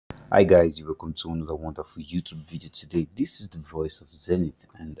Hi guys, welcome to another wonderful YouTube video today. This is the voice of Zenith,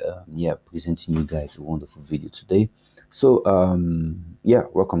 and yeah, presenting you guys a wonderful video today. So yeah,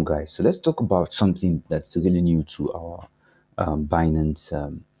 welcome guys. So let's talk about something that's really new to our Binance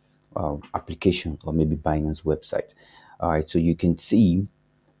application, or maybe Binance website. All right, so you can see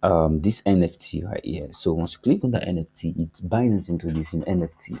this NFT right here. So once you click on the NFT, it's Binance introducing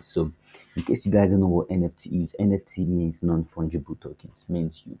NFT. So in case you guys don't know what NFT is, NFT means non-fungible tokens.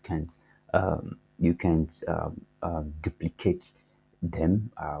 Means you can't duplicate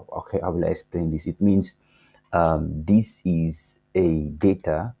them. Okay, I will explain this. It means this is a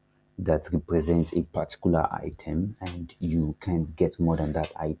data that represents a particular item, and you can't get more than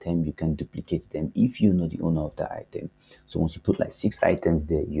that item. You can duplicate them if you're not the owner of the item. So once you put like 6 items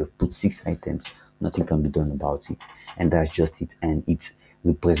there, you've put 6 items, nothing can be done about it, and that's just it. And it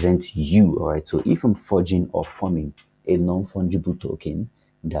represents you. All right, so if I'm forging or forming a non-fungible token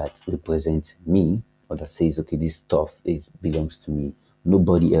that represents me, or that says, okay, this stuff belongs to me,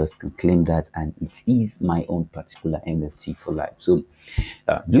 nobody else can claim that, and it is my own particular NFT for life. So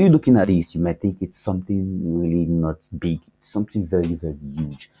you looking at this, you might think it's something really not big. It's something very, very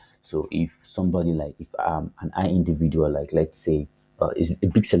huge. So if somebody, like, if an individual, like, let's say is a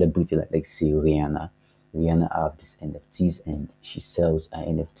big celebrity, like, let's say Rihanna have these NFTs, and she sells her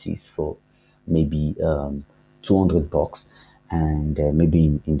NFTs for maybe $200, and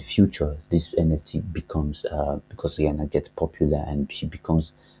maybe in future this NFT becomes because Rihanna gets popular and she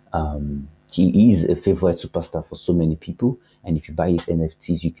becomes he is a favorite superstar for so many people, and if you buy his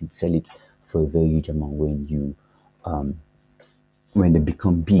NFTs, you can sell it for a very huge amount. When they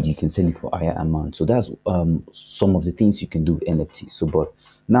become big, you can sell it for higher amount. So that's some of the things you can do with NFTs. So but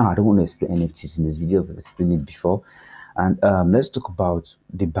now I don't want to explain NFTs in this video. I've explained it before. And let's talk about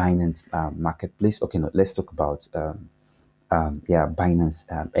the Binance marketplace. Okay, no, let's talk about yeah, Binance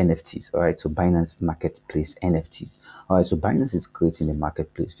NFTs. All right, so Binance marketplace NFTs. All right, so Binance is creating a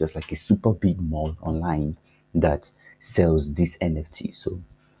marketplace, just like a super big mall online that sells these NFTs. So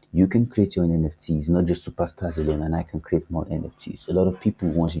you can create your own NFTs, not just superstars alone, and I can create more NFTs. A lot of people,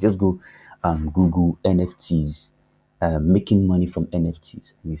 once you just go Google NFTs, making money from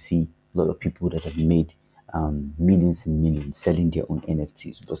NFTs, and you see a lot of people that have made millions and millions selling their own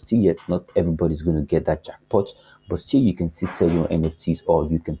NFTs. But still, yet not everybody's going to get that jackpot. But still, you can still sell your NFTs, or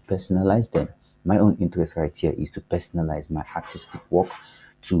you can personalize them. My own interest right here is to personalize my artistic work,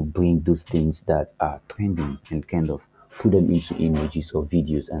 to bring those things that are trending and kind of put them into images or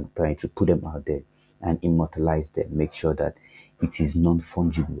videos, and try to put them out there and immortalize them, make sure that it is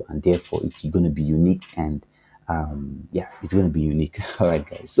non-fungible, and therefore it's going to be unique. And yeah, it's going to be unique. All right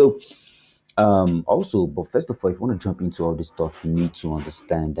guys, so also, but first of all, if you want to jump into all this stuff, you need to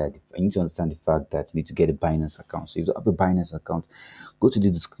understand the fact that you need to get a Binance account. So if you have a Binance account, go to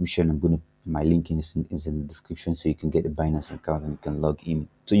the description. My link is in the description, so you can get a Binance account and you can log in.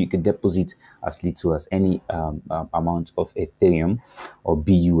 So you can deposit as little as any amount of Ethereum or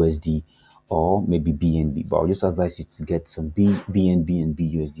BUSD, or maybe BNB. But I'll just advise you to get some BNB and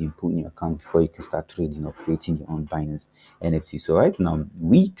BUSD and put in your account before you can start trading or creating your own Binance NFT. So right now,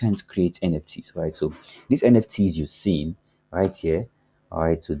 we can't create NFTs, right? So these NFTs you're seeing right here, all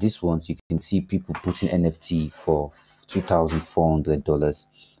right, so this ones, you can see people putting NFT for $2,400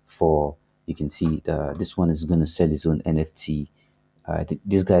 for, you can see this one is going to sell his own NFT.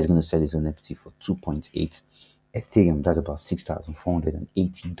 This guy is going to sell his own NFT for 2.8 Ethereum. That's about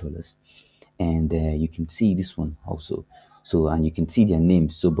 $6,480. And you can see this one also. So, and you can see their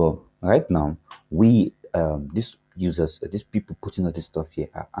names. So but right now, we these people putting all this stuff here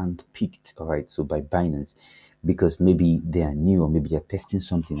are handpicked, all right, so by Binance, because maybe they are new, or maybe they're testing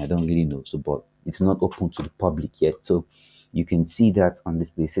something, I don't really know. So but it's not open to the public yet. So you can see that on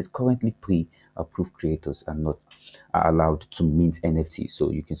this place, it says currently pre-approved creators are allowed to mint NFTs. So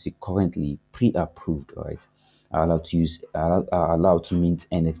you can see currently pre-approved, all right, are allowed to mint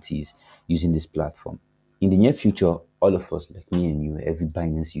NFTs using this platform. In the near future, all of us, like me and you, every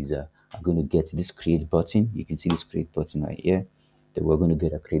Binance user, are going to get this create button. You can see this create button right here. That we're going to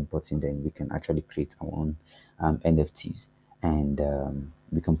get a create button, then we can actually create our own NFTs, and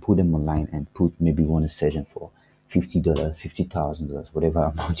we can put them online and put, maybe want to sell them for $50, $50,000, whatever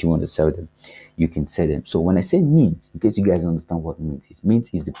amount you want to sell them, you can sell them. So when I say mint, in case you guys understand what mint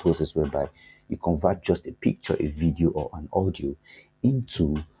is the process whereby you convert just a picture, a video, or an audio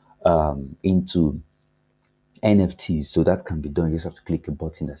into NFTs. So that can be done. You just have to click a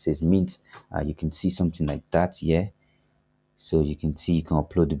button that says mint. You can see something like that here. So you can see, you can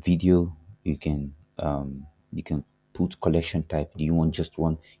upload the video. You can put collection type. Do you want just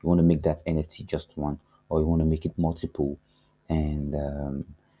one? You want to make that NFT just one, or you want to make it multiple? And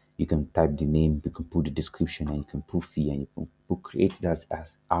You can type the name, you can put the description, and you can put fee, and you can put create that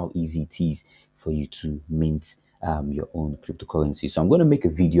as how easy it is for you to mint your own cryptocurrency. So I'm going to make a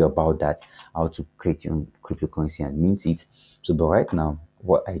video about that, how to create your own cryptocurrency and mint it. So but right now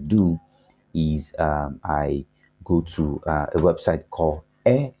what I do is I go to a website called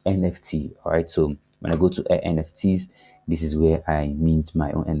NFT. All right, so when I go to NFTs, this is where I mint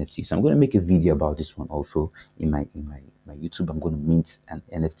my own NFT. So I'm going to make a video about this one also in my YouTube. I'm going to mint an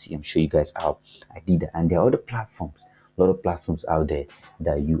NFT and show you guys how I did that. And there are other platforms, a lot of platforms out there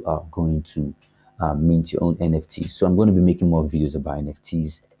that you are going to mint your own NFTs. So I'm going to be making more videos about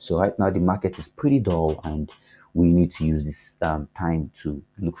NFTs. So right now the market is pretty dull, and we need to use this time to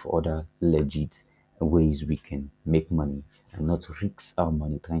look for other legit ways we can make money and not risk our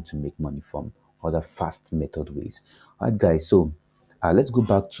money trying to make money from other fast method ways. All right, guys. So let's go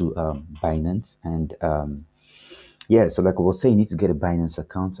back to Binance. And yeah, so like I was saying, you need to get a Binance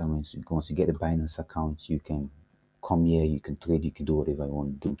account. And once you get a Binance account, you can come here, you can trade, you can do whatever you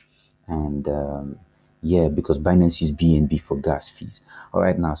want to do. And yeah, because Binance use BNB for gas fees. All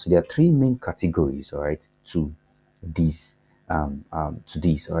right, now, so there are three main categories, all right, to this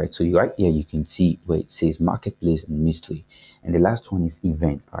all right. So right here you can see where it says marketplace and mystery, and the last one is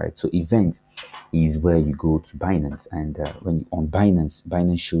event. All right, so event is where you go to Binance, and when you on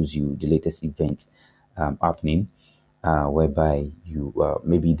Binance shows you the latest event happening, whereby you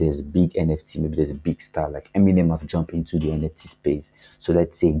maybe there's a big NFT, maybe there's a big star like Eminem have jumped into the NFT space. So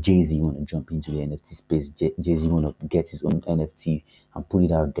let's say Jay-Z want to jump into the NFT space. Jay-Z want to get his own NFT and put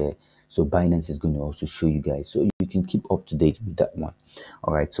it out there. So Binance is going to also show you guys, so you can keep up to date with that one.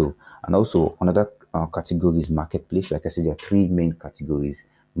 All right. So, and also another category is marketplace. Like I said, there are three main categories: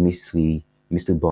 mystery box,